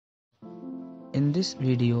In this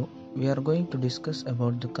video, we are going to discuss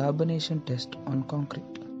about the carbonation test on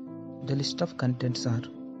concrete. The list of contents are: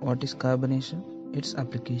 what is carbonation, its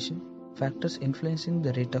application, factors influencing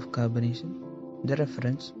the rate of carbonation, the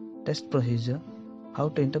reference, test procedure, how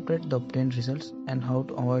to interpret the obtained results, and how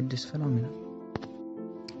to avoid this phenomenon.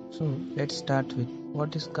 So let's start with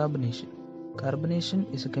what is carbonation. Carbonation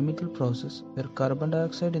is a chemical process where carbon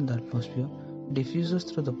dioxide in the atmosphere diffuses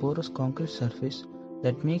through the porous concrete surface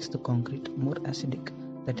that makes the concrete more acidic.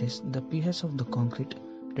 That is, the pH of the concrete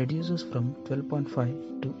reduces from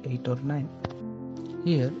 12.5 to 8 or 9.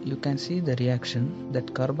 Here you can see the reaction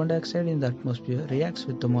that carbon dioxide in the atmosphere reacts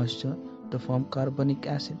with the moisture to form carbonic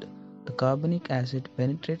acid. The carbonic acid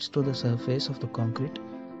penetrates to the surface of the concrete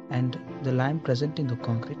and the lime present in the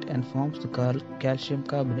concrete and forms the calcium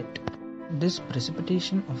carbonate. This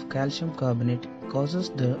precipitation of calcium carbonate causes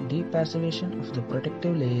the depassivation of the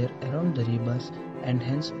protective layer around the rebars and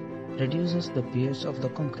hence reduces the pH of the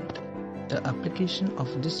concrete. The application of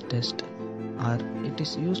this test it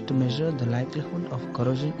is used to measure the likelihood of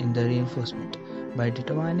corrosion in the reinforcement by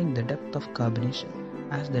determining the depth of carbonation.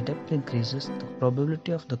 As the depth increases, the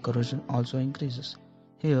probability of the corrosion also increases.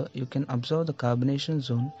 Here you can observe the carbonation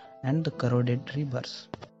zone and the corroded rebars.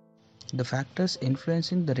 The factors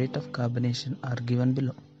influencing the rate of carbonation are given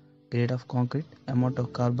below: grade of concrete, amount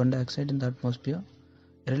of carbon dioxide in the atmosphere,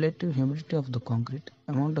 relative humidity of the concrete,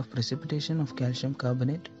 amount of precipitation of calcium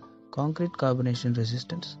carbonate, concrete carbonation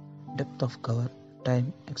resistance, depth of cover,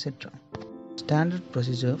 time, etc. Standard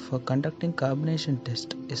procedure for conducting carbonation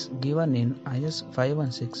test is given in IS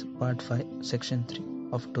 516 Part 5 Section 3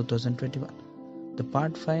 of 2021. The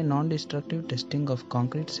Part 5 non-destructive testing of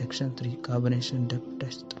concrete Section 3 carbonation depth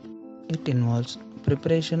test. It involves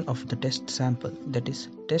preparation of the test sample, that is,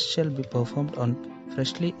 test shall be performed on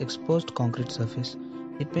freshly exposed concrete surface.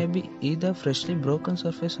 It may be either freshly broken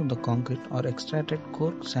surface of the concrete or extracted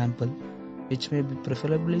core sample, which may be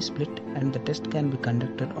preferably split, and the test can be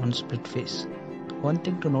conducted on split face. One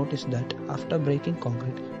thing to note is that after breaking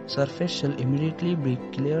concrete, surface shall immediately be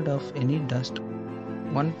cleared of any dust.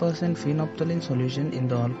 1% phenolphthalein solution in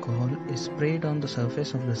the alcohol is sprayed on the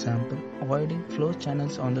surface of the sample, avoiding flow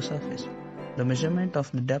channels on the surface. The measurement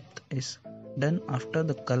of the depth is done after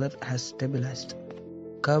the color has stabilized.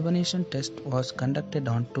 Carbonation test was conducted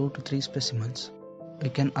on 2 to 3 specimens. We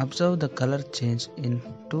can observe the color change in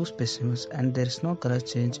 2 specimens and there is no color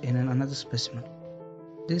change in another specimen.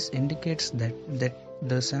 This indicates that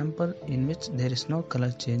the sample in which there is no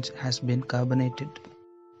color change has been carbonated.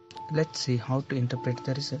 Let's see how to interpret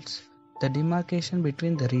the results. The demarcation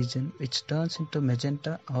between the region which turns into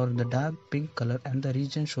magenta or the dark pink color and the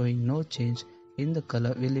region showing no change in the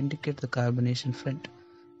color will indicate the carbonation front.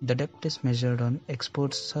 The depth is measured on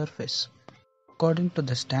exposed surface. According to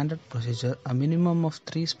the standard procedure, a minimum of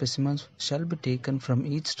 3 specimens shall be taken from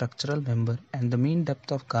each structural member and the mean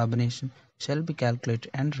depth of carbonation shall be calculated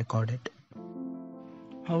and recorded.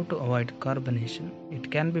 How to avoid carbonation? It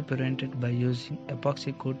can be prevented by using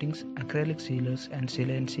epoxy coatings, acrylic sealers and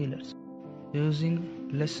saline sealers. Using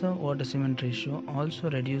lesser water-cement ratio also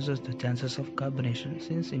reduces the chances of carbonation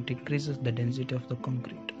since it increases the density of the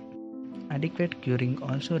concrete. Adequate curing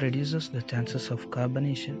also reduces the chances of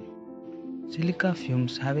carbonation. Silica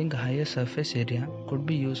fumes having a higher surface area could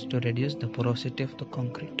be used to reduce the porosity of the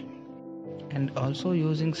concrete. And also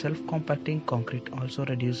using self-compacting concrete also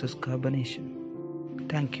reduces carbonation.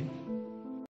 Thank you.